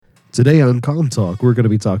Today on Com Talk, we're going to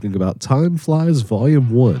be talking about Time Flies Volume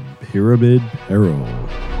 1, Pyramid Peril.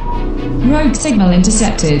 Rogue signal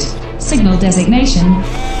intercepted. Signal designation.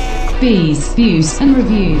 Bees, views, and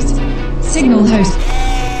reviews. Signal host.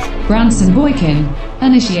 Branson Boykin.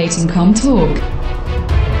 Initiating Com Talk.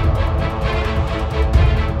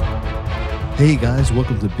 Hey guys,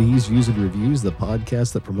 welcome to Bees, Views, and Reviews, the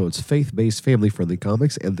podcast that promotes faith-based, family-friendly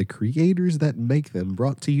comics and the creators that make them,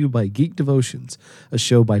 brought to you by Geek Devotions, a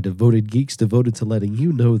show by devoted geeks devoted to letting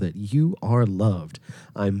you know that you are loved.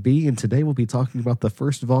 I'm Bee, and today we'll be talking about the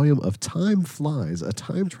first volume of Time Flies, a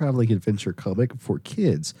time-traveling adventure comic for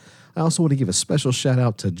kids. I also want to give a special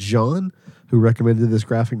shout-out to John, who recommended this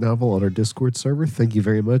graphic novel on our Discord server. Thank you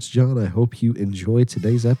very much, John. I hope you enjoy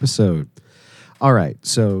today's episode. All right,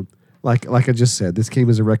 so Like I just said, this came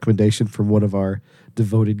as a recommendation from one of our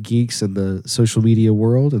devoted geeks in the social media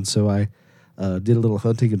world, and so I did a little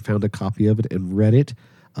hunting and found a copy of it and read it.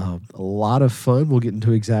 A lot of fun. We'll get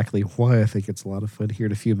into exactly why I think it's a lot of fun here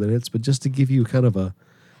in a few minutes, but just to give you kind of a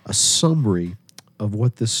summary of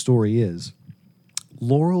what this story is.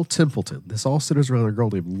 Laurel Templeton. This all centers around a girl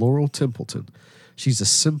named Laurel Templeton. She's a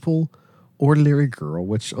simple, ordinary girl,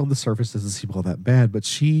 which on the surface doesn't seem all that bad, but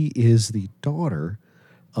she is the daughter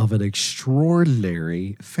of an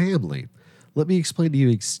extraordinary family. Let me explain to you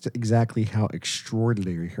exactly how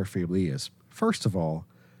extraordinary her family is. First of all,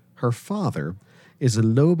 her father is a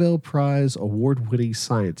Nobel Prize award-winning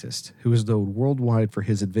scientist who is known worldwide for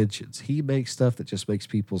his inventions. He makes stuff that just makes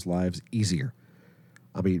people's lives easier.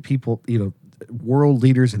 I mean, people, world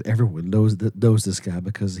leaders and everyone knows this guy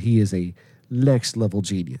because he is a next-level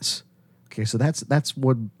genius. Okay, so that's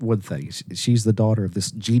one thing. She's the daughter of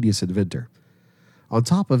this genius inventor. On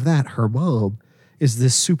top of that, her mom is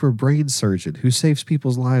this super brain surgeon who saves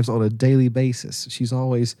people's lives on a daily basis. She's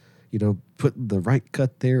always, putting the right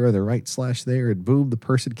cut there or the right slash there, and boom, the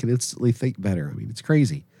person can instantly think better. I mean, it's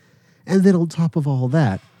crazy. And then on top of all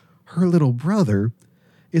that, her little brother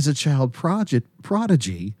is a child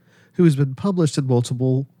prodigy who has been published in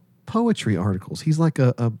multiple poetry articles. He's like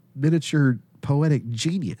a miniature poetic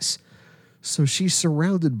genius. So she's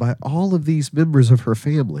surrounded by all of these members of her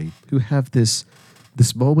family who have these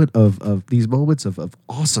moments of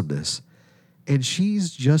awesomeness, and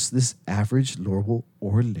she's just this average, normal,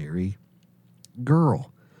 ordinary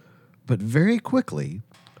girl. But very quickly,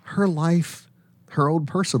 her own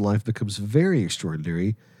personal life becomes very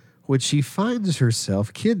extraordinary when she finds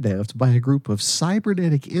herself kidnapped by a group of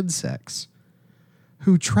cybernetic insects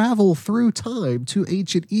who travel through time to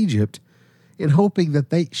ancient Egypt in hoping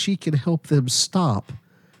that she can help them stop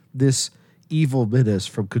this evil menace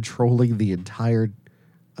from controlling the entire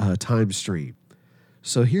time stream.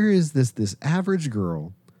 So here is this average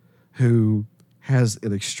girl who has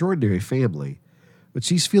an extraordinary family, but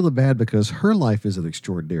she's feeling bad because her life isn't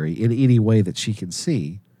extraordinary in any way that she can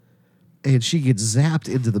see, and she gets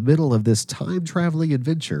zapped into the middle of this time-traveling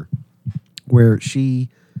adventure where she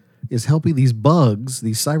is helping these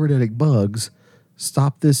cybernetic bugs,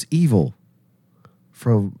 stop this evil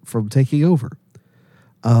from taking over.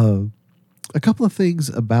 A couple of things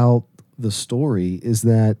about the story is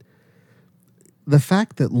that the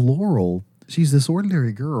fact that Laurel, she's this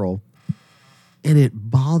ordinary girl, and it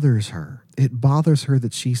bothers her. It bothers her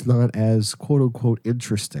that she's not as quote-unquote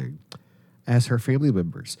interesting as her family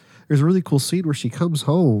members. There's a really cool scene where she comes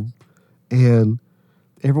home and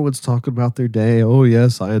everyone's talking about their day. Oh,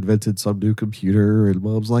 yes, I invented some new computer. And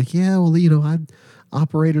Mom's like, yeah, well, I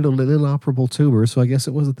operated on an inoperable tumor, so I guess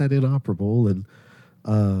it wasn't that inoperable. And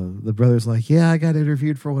the brother's like, yeah, I got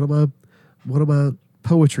interviewed for one of my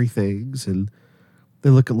poetry things. And they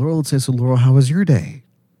look at Laurel and say, so Laurel, how was your day?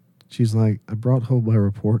 She's like, I brought home my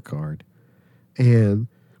report card. And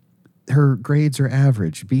her grades are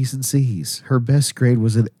average, B's and C's. Her best grade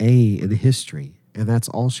was an A in history, and that's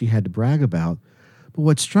all she had to brag about. But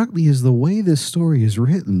what struck me is the way this story is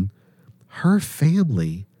written, her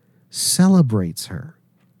family celebrates her.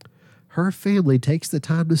 Her family takes the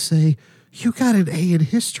time to say, you got an A in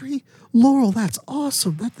history? Laurel, that's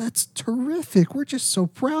awesome. That's terrific. We're just so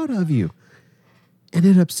proud of you. And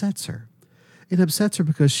it upsets her. It upsets her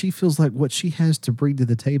because she feels like what she has to bring to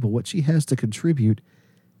the table, what she has to contribute,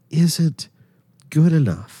 isn't good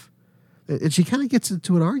enough. And she kind of gets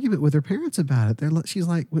into an argument with her parents about it. She's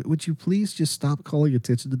like, would you please just stop calling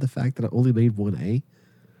attention to the fact that I only made one A?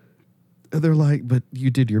 And they're like, but you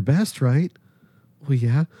did your best, right? Well,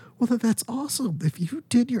 yeah. Well, then that's awesome. If you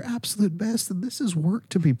did your absolute best, then this is work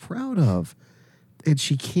to be proud of. And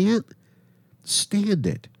she can't stand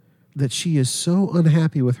it that she is so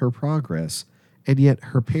unhappy with her progress, and yet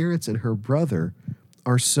her parents and her brother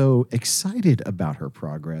are so excited about her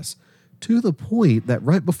progress to the point that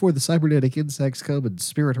right before the cybernetic insects come and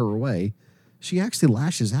spirit her away, she actually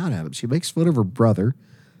lashes out at him. She makes fun of her brother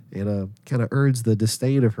and kind of earns the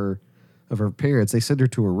disdain of her parents. They send her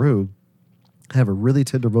to a room, have a really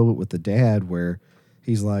tender moment with the dad where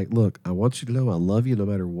he's like, look, I want you to know I love you no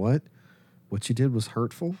matter what. What you did was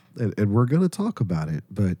hurtful, and we're going to talk about it,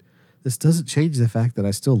 but this doesn't change the fact that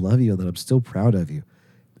I still love you and that I'm still proud of you.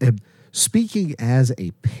 And speaking as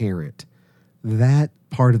a parent, that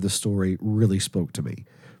part of the story really spoke to me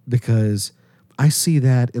because I see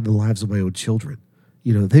that in the lives of my own children.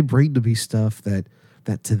 You know, they bring to me stuff that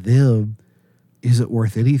to them isn't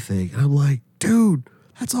worth anything. And I'm like, dude,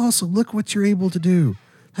 that's awesome. Look what you're able to do.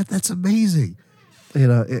 That's amazing.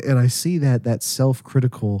 And I see that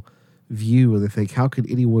self-critical view and I think, how can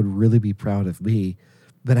anyone really be proud of me?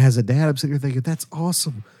 But as a dad, I'm sitting here thinking, that's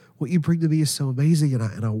awesome. What you bring to me is so amazing,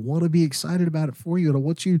 and I want to be excited about it for you, and I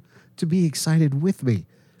want you to be excited with me.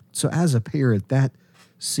 So as a parent, that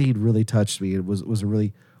scene really touched me and was a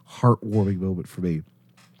really heartwarming moment for me.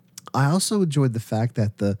 I also enjoyed the fact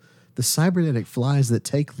that the cybernetic flies that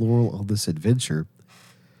take Laurel on this adventure,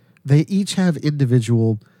 they each have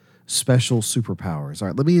individual special superpowers. All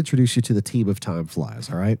right, let me introduce you to the team of time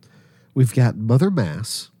flies, all right? We've got Mother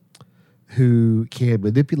Mass, who can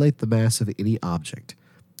manipulate the mass of any object,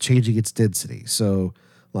 changing its density. So,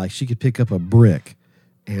 like, she could pick up a brick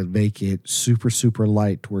and make it super, super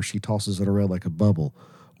light to where she tosses it around like a bubble.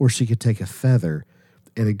 Or she could take a feather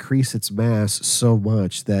and increase its mass so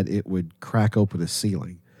much that it would crack open a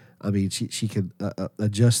ceiling. I mean, she can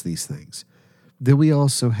adjust these things. Then we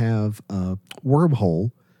also have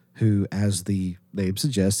Wormhole, who, as the name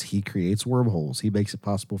suggests, he creates wormholes. He makes it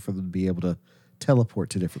possible for them to be able to teleport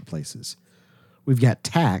to different places. We've got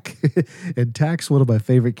Tack, and Tack's one of my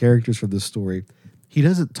favorite characters from this story. He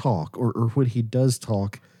doesn't talk, or when he does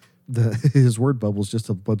talk, his word bubble is just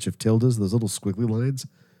a bunch of tildes, those little squiggly lines.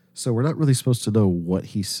 So we're not really supposed to know what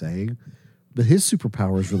he's saying, but his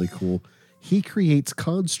superpower is really cool. He creates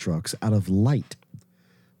constructs out of light.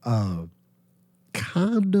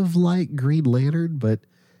 Kind of like Green Lantern, but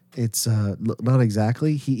it's not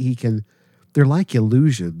exactly. He can, they're like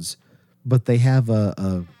illusions, but they have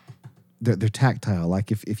they're tactile.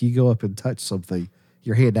 Like if you go up and touch something,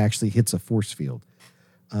 your hand actually hits a force field.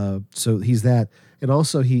 So he's that. And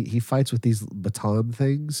also he fights with these baton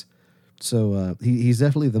things. So he's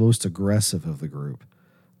definitely the most aggressive of the group.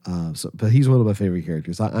 But he's one of my favorite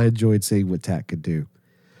characters. I enjoyed seeing what Tack could do.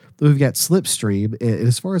 Then we've got Slipstream. And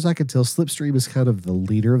as far as I can tell, Slipstream is kind of the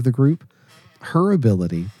leader of the group. Her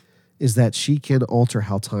ability is that she can alter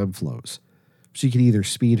how time flows. She can either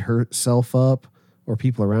speed herself up or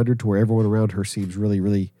people around her to where everyone around her seems really,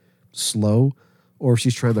 really slow. Or if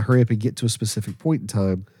she's trying to hurry up and get to a specific point in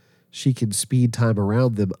time, she can speed time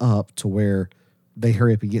around them up to where they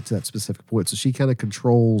hurry up and get to that specific point. So she kind of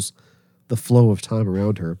controls the flow of time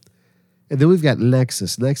around her. And then we've got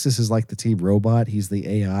Nexus. Nexus is like the team robot. He's the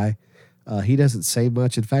AI. He doesn't say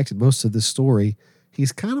much. In fact, in most of this story,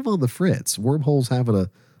 he's kind of on the fritz. Wormhole's having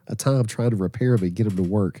a time trying to repair him and get him to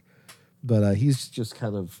work. But he's just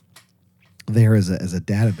kind of there as a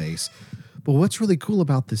database. But what's really cool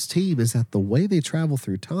about this team is that the way they travel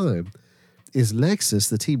through time is Nexus,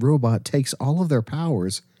 the team robot, takes all of their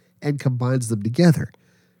powers and combines them together.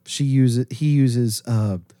 He uses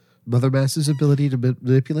Mother Mass's ability to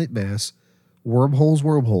manipulate mass,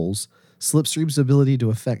 wormholes, Slipstream's ability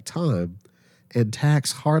to affect time, and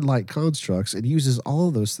Tack's hard light constructs, and uses all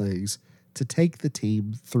of those things to take the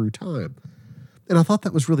team through time. And I thought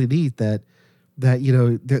that was really neat that you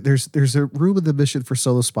know, there's a room in the mission for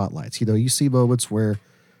solo spotlights. You know, you see moments where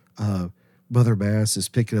Mother Mass is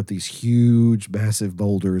picking up these huge, massive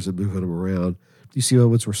boulders and moving them around. You see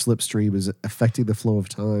moments where Slipstream is affecting the flow of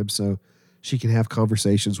time so she can have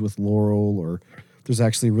conversations with Laurel, or there's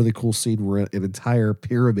actually a really cool scene where an entire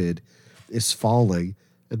pyramid is falling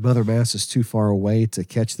and Mother Mass is too far away to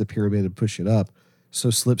catch the pyramid and push it up. So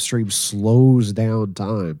Slipstream slows down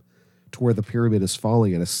time to where the pyramid is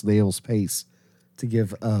falling at a snail's pace to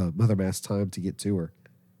give Mother Mass time to get to her.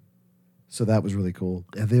 So that was really cool.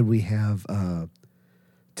 And then we have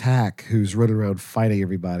Tack, who's running around fighting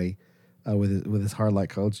everybody with his hard light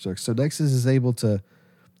constructs. So Nexus is able to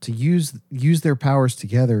use their powers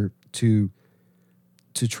together to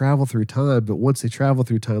travel through time. But once they travel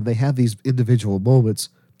through time, they have these individual moments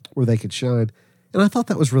where they can shine. And I thought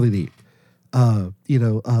that was really neat. I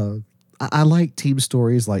like team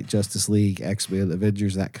stories like Justice League, X-Men,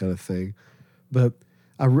 Avengers, that kind of thing. But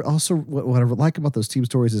I also, what I like about those team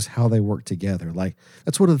stories is how they work together. Like,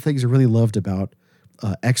 that's one of the things I really loved about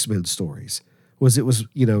X-Men stories. It was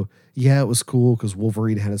cool because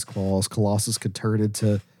Wolverine had his claws. Colossus could turn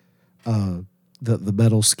into the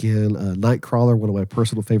metal skin. Nightcrawler, one of my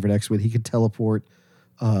personal favorite X-Men, he could teleport.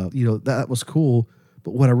 That was cool.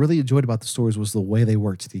 But what I really enjoyed about the stories was the way they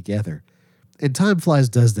worked together. And Time Flies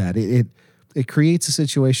does that. It creates a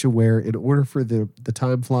situation where in order for the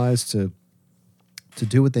Time Flies to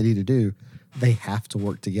do what they need to do, they have to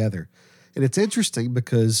work together. And it's interesting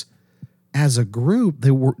because as a group,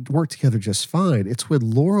 they work together just fine. It's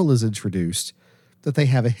when Laurel is introduced that they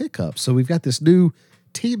have a hiccup. So we've got this new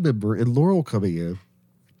team member in Laurel coming in,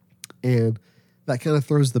 and that kind of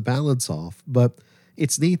throws the balance off. But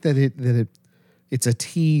it's neat that it's a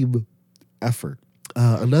team effort.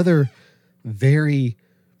 Another very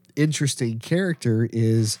interesting character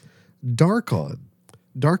is Darkon.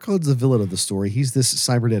 Darkon's the villain of the story. He's this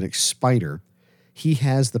cybernetic spider. He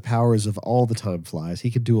has the powers of all the Time Flies.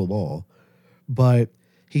 He can do them all. But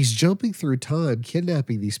he's jumping through time,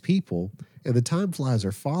 kidnapping these people, and the Time Flies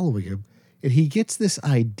are following him. And he gets this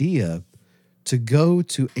idea to go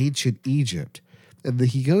to ancient Egypt. And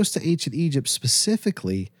he goes to ancient Egypt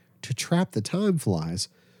specifically to trap the Time Flies.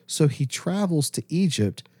 So he travels to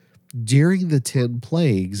Egypt during the 10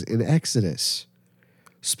 plagues in Exodus,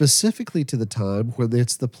 specifically to the time when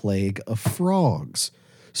it's the plague of frogs.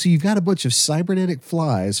 So you've got a bunch of cybernetic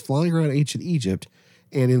flies flying around ancient Egypt,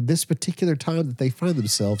 and in this particular time that they find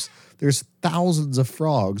themselves, there's thousands of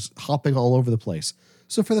frogs hopping all over the place.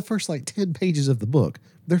 So for the first 10 pages of the book,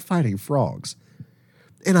 they're fighting frogs.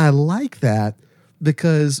 And I like that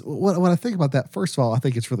because when I think about that, first of all, I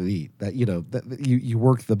think it's really neat that, that you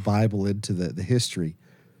work the Bible into the history,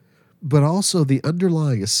 but also the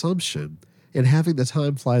underlying assumption in having the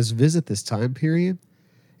Time Flies visit this time period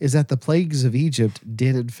is that the plagues of Egypt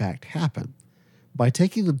did in fact happen. By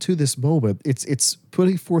taking them to this moment, it's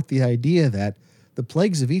putting forth the idea that the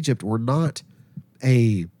plagues of Egypt were not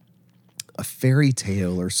a fairy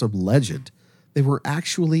tale or some legend. They were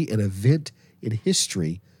actually an event in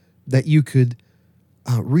history that you could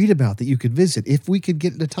read about, that you could visit. If we could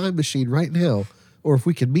get in a time machine right now, or if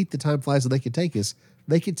we could meet the Time Flies and they could take us,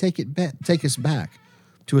 they could take us back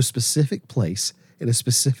to a specific place in a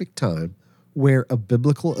specific time where a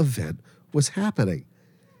biblical event was happening.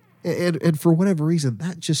 And for whatever reason,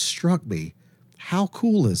 that just struck me. How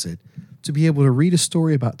cool is it to be able to read a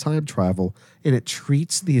story about time travel and it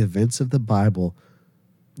treats the events of the Bible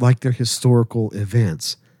like they're historical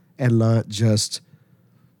events and not just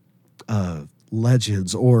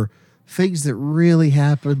legends or things that really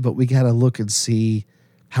happened, but we got to look and see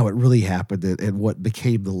how it really happened and what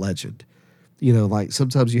became the legend.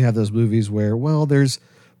 Sometimes you have those movies where, there's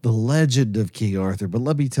the legend of King Arthur, but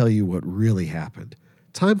let me tell you what really happened.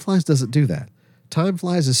 Time Flies doesn't do that. Time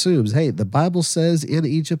Flies assumes, hey, the Bible says in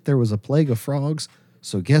Egypt there was a plague of frogs,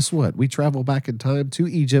 so guess what? We travel back in time to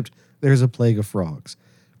Egypt, there's a plague of frogs.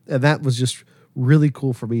 And that was just really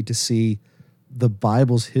cool for me to see the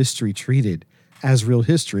Bible's history treated as real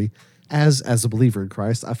history. As a believer in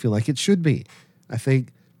Christ, I feel like it should be. I think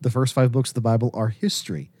the first 5 books of the Bible are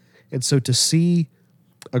history. And so to see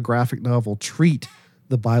a graphic novel treat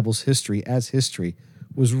the Bible's history as history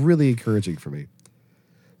was really encouraging for me.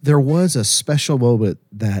 There was a special moment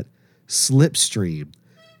that Slipstream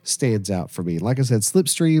stands out for me. Like I said,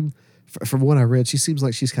 Slipstream, from what I read, she seems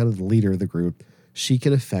like she's kind of the leader of the group. She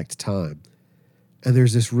can affect time. And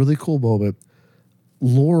there's this really cool moment.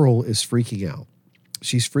 Laurel is freaking out.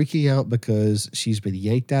 She's freaking out because she's been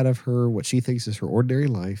yanked out of what she thinks is her ordinary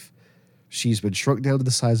life. She's been shrunk down to the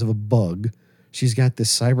size of a bug. She's got this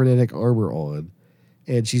cybernetic armor on,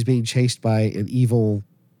 and she's being chased by an evil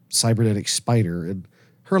cybernetic spider, and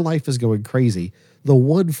her life is going crazy. The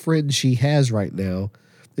one friend she has right now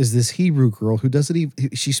is this Hebrew girl who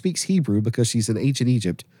she speaks Hebrew because she's in ancient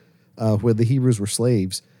Egypt when the Hebrews were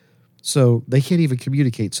slaves. So they can't even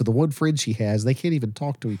communicate. So the one friend she has, they can't even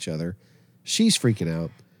talk to each other. She's freaking out.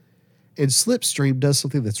 And Slipstream does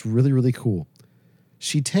something that's really, really cool.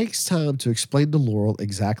 She takes time to explain to Laurel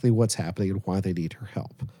exactly what's happening and why they need her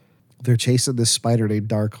help. They're chasing this spider named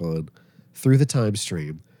Darkon through the time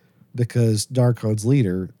stream because Darkon's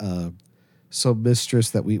leader, some mistress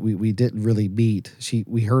that we didn't really meet,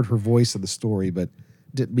 we heard her voice in the story but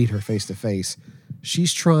didn't meet her face to face.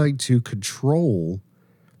 She's trying to control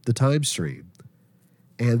the time stream,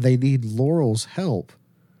 and they need Laurel's help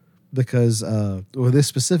because, this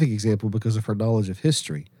specific example, because of her knowledge of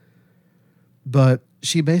history. But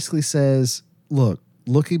she basically says, look,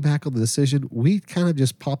 looking back on the decision, we kind of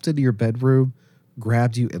just popped into your bedroom,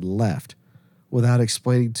 grabbed you, and left without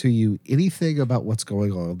explaining to you anything about what's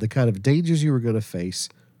going on, the kind of dangers you were going to face.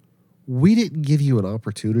 We didn't give you an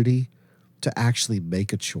opportunity to actually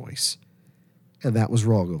make a choice, and that was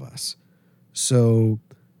wrong of us. So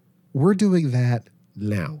we're doing that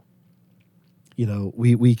now.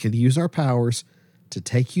 we can use our powers to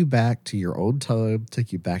take you back to your own time,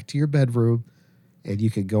 take you back to your bedroom, and you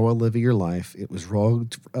can go on living your life. It was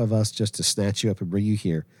wrong of us just to snatch you up and bring you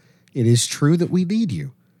here. It is true that we need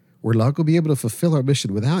you. We're not going to be able to fulfill our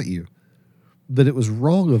mission without you. But it was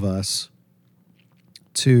wrong of us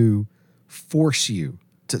to force you,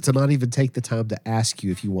 to not even take the time to ask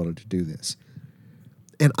you if you wanted to do this.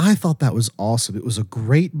 And I thought that was awesome. It was a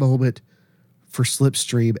great moment for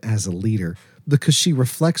Slipstream as a leader because she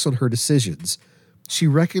reflects on her decisions. She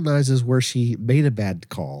recognizes where she made a bad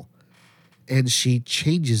call and she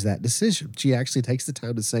changes that decision. She actually takes the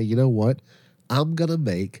time to say, you know what? I'm going to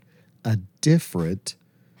make a different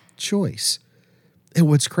choice. And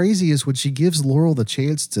what's crazy is when she gives Laurel the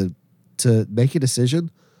chance to make a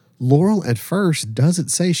decision, Laurel at first doesn't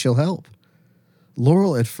say she'll help.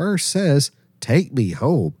 Laurel at first says, take me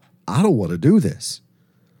home. I don't want to do this.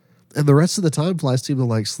 And the rest of the Time Flies team are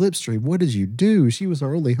like, Slipstream, what did you do? She was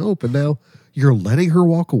our only hope. And now you're letting her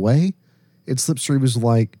walk away? And Slipstream is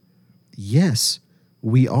like, yes,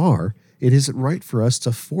 we are. It isn't right for us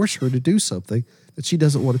to force her to do something that she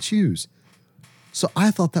doesn't want to choose. So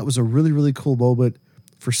I thought that was a really, really cool moment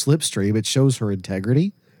for Slipstream. It shows her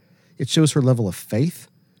integrity. It shows her level of faith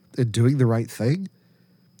in doing the right thing,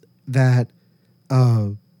 that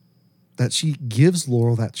she gives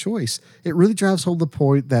Laurel that choice. It really drives home the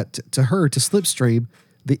point that to her, to Slipstream,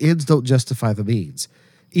 the ends don't justify the means.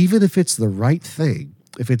 Even if it's the right thing,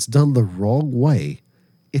 if it's done the wrong way,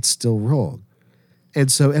 it's still wrong.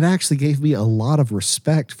 And so it actually gave me a lot of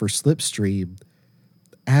respect for Slipstream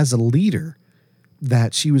as a leader,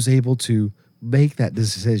 that she was able to make that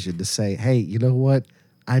decision to say, hey, you know what?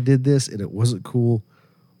 I did this and it wasn't cool.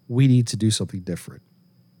 We need to do something different.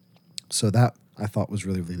 So that I thought was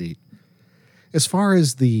really, really neat. As far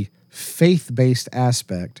as the faith-based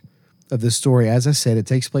aspect of this story, as I said, it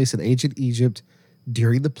takes place in ancient Egypt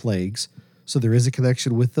during the plagues. So there is a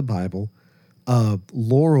connection with the Bible.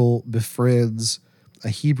 Laurel befriends a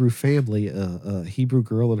Hebrew family, a Hebrew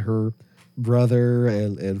girl and her brother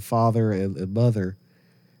and father and mother.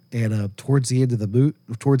 And towards the end of the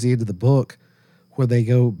book, when they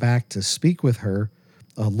go back to speak with her,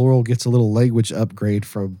 Laurel gets a little language upgrade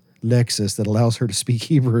from Nexus that allows her to speak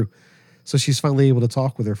Hebrew. So she's finally able to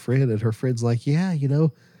talk with her friend, and her friend's like, yeah,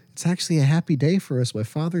 it's actually a happy day for us. My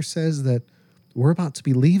father says that we're about to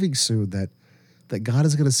be leaving soon, that God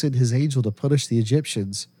is going to send his angel to punish the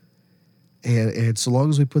Egyptians. And so long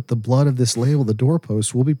as we put the blood of this lamb on the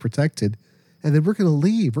doorpost, we'll be protected. And then we're going to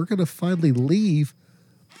leave. We're going to finally leave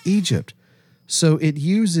Egypt. So it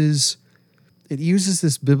uses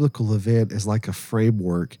this biblical event as like a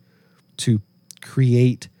framework to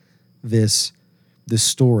create this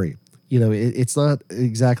story. It's not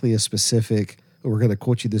exactly a specific, we're going to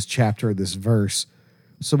quote you this chapter and this verse,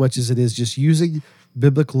 so much as it is just using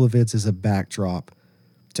biblical events as a backdrop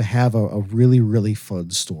to have a really, really fun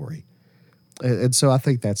story. And so I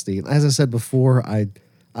think that's neat. As I said before, I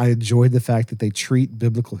enjoyed the fact that they treat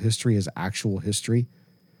biblical history as actual history,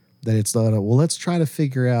 that it's not let's try to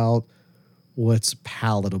figure out what's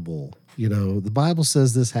palatable. The Bible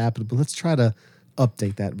says this happened, but let's try to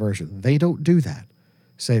update that version. They don't do that.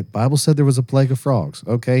 Say, Bible said there was a plague of frogs.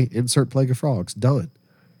 Okay, insert plague of frogs. Done.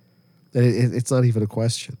 It's not even a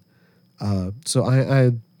question. So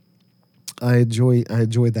I enjoyed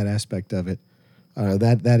that aspect of it.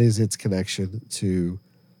 That is its connection to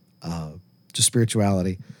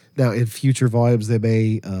spirituality. Now, in future volumes, they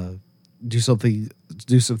may do some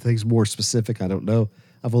things more specific. I don't know.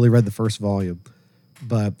 I've only read the first volume,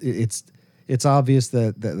 but it's obvious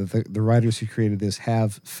that the writers who created this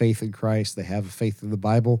have faith in Christ. They have faith in the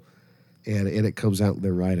Bible, and it comes out in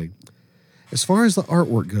their writing. As far as the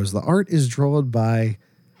artwork goes, the art is drawn by,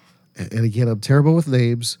 and again, I'm terrible with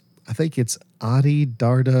names. I think it's Adi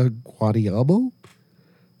Darda Guadiamo.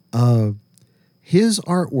 His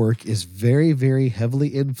artwork is very, very heavily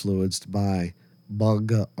influenced by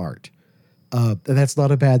manga art. And that's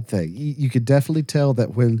not a bad thing. You could definitely tell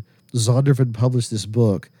that when Zondervan published this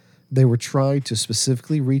book, they were trying to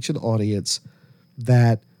specifically reach an audience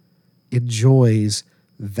that enjoys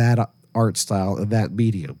that art style and that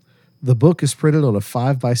medium. The book is printed on a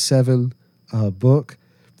 5x7 book.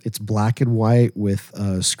 It's black and white with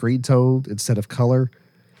screen tone instead of color.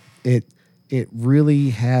 It really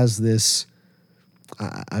has this,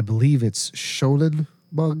 I believe it's shonen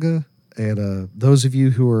manga. And those of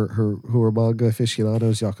you who are manga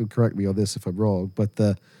aficionados, y'all can correct me on this if I'm wrong. But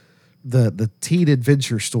the teen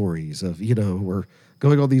adventure stories of we're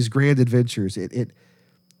going on these grand adventures. It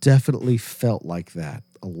definitely felt like that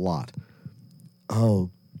a lot.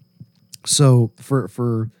 So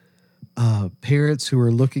for parents who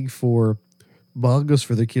are looking for mangas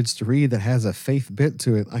for the kids to read that has a faith bent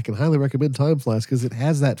to it, I can highly recommend Time Flies because it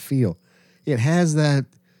has that feel. It has that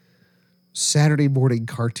Saturday morning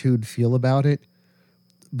cartoon feel about it,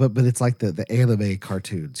 but it's like the anime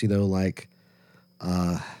cartoons, like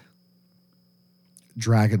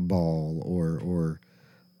Dragon Ball or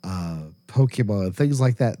Pokemon, things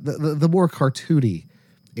like that. The more cartoony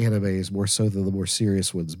animes more so than the more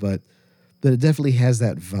serious ones, but it definitely has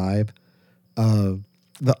that vibe.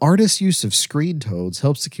 The artist's use of screen tones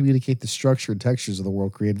helps to communicate the structure and textures of the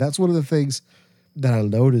world created. That's one of the things that I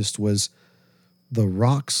noticed was the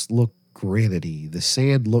rocks look granity, the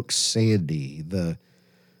sand looks sandy, the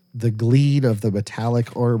gleam of the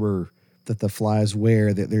metallic armor that the flies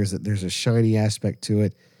wear, that there's a shiny aspect to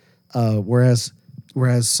it. Whereas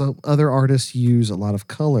some other artists use a lot of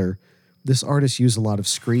color, this artist used a lot of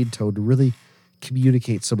screen tone to really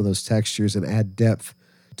communicate some of those textures and add depth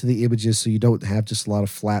to the images, so you don't have just a lot of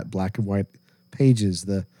flat black and white pages.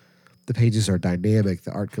 The pages are dynamic.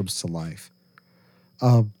 The art comes to life.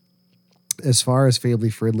 As far as family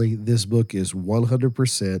friendly, this book is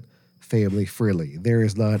 100% family friendly. There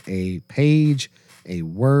is not a page, a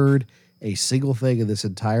word, a single thing in this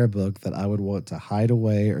entire book that I would want to hide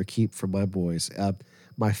away or keep from my boys.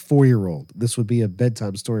 My 4-year-old, this would be a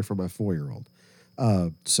bedtime story for my 4-year-old.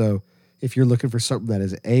 So if you're looking for something that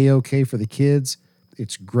is A-okay for the kids,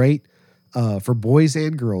 it's great. For boys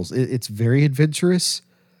and girls, it's very adventurous.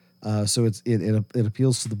 So it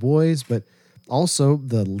appeals to the boys, but also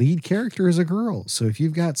the lead character is a girl. So if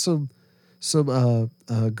you've got some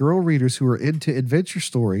girl readers who are into adventure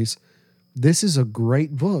stories, this is a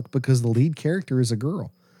great book because the lead character is a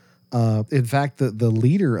girl. In fact, the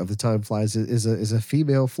leader of the Time Flies is a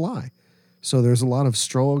female fly. So there's a lot of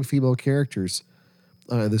strong female characters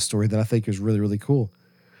in this story that I think is really, really cool.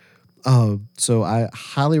 So I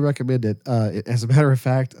highly recommend it. As a matter of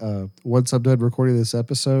fact, once I'm done recording this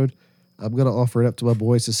episode, I'm going to offer it up to my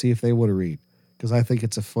boys to see if they want to read, because I think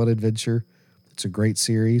it's a fun adventure. It's a great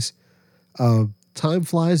series. Time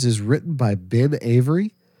Flies is written by Ben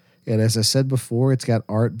Avery, and as I said before, it's got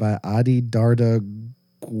art by Adi Darda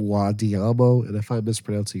Guadiamo, and if I'm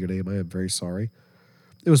mispronouncing your name, I am very sorry.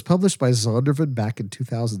 It was published by Zondervan back in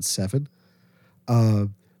 2007.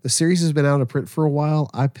 The series has been out of print for a while.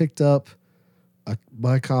 I picked up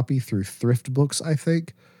my copy through Thrift Books, I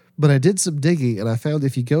think. But I did some digging, and I found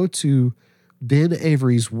if you go to Ben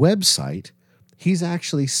Avery's website, he's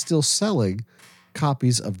actually still selling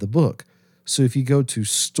copies of the book. So if you go to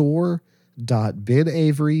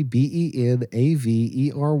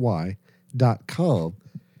store.benavery.com,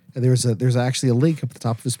 and there's actually a link up at the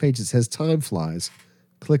top of his page that says Time Flies.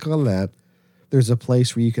 Click on that. There's a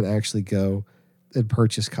place where you can actually go and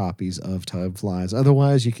purchase copies of Time Flies.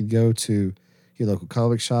 Otherwise, you can go to your local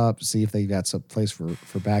comic shop, see if they got some place for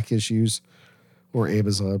back issues, or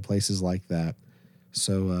Amazon, places like that.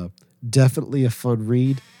 So definitely a fun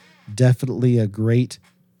read. Definitely a great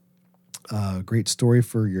story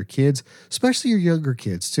for your kids, especially your younger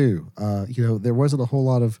kids too. There wasn't a whole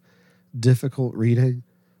lot of difficult reading.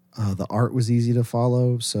 The art was easy to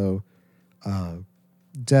follow. So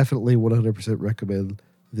definitely 100% recommend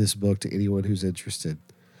this book to anyone who's interested.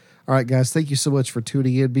 All right, guys, thank you so much for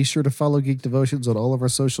tuning in. Be sure to follow Geek Devotions on all of our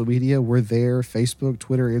social media. We're there: Facebook,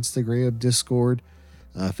 Twitter, Instagram, Discord.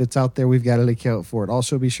 If it's out there, we've got an account for it.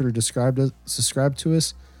 Also, be sure to subscribe to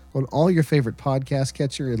us on all your favorite podcast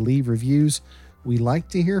catcher and leave reviews. We like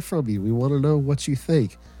to hear from you. We want to know what you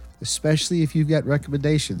think, especially if you've got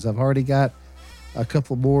recommendations. I've already got a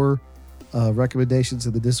couple more recommendations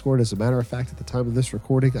in the Discord. As a matter of fact, at the time of this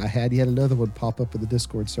recording, I had yet another one pop up in the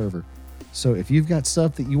Discord server. So if you've got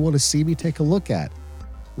stuff that you want to see me take a look at,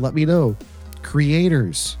 let me know.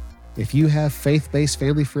 Creators, if you have faith-based,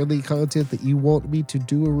 family-friendly content that you want me to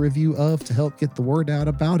do a review of to help get the word out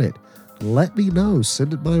about it, let me know.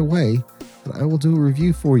 Send it my way, and I will do a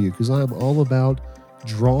review for you, because I'm all about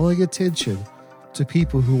drawing attention to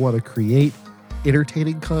people who want to create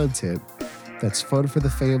entertaining content that's fun for the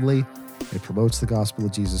family and promotes the gospel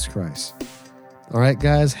of Jesus Christ. All right,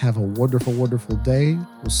 guys, have a wonderful, wonderful day.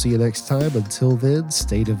 We'll see you next time. Until then,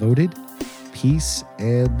 stay devoted. Peace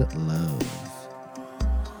and love.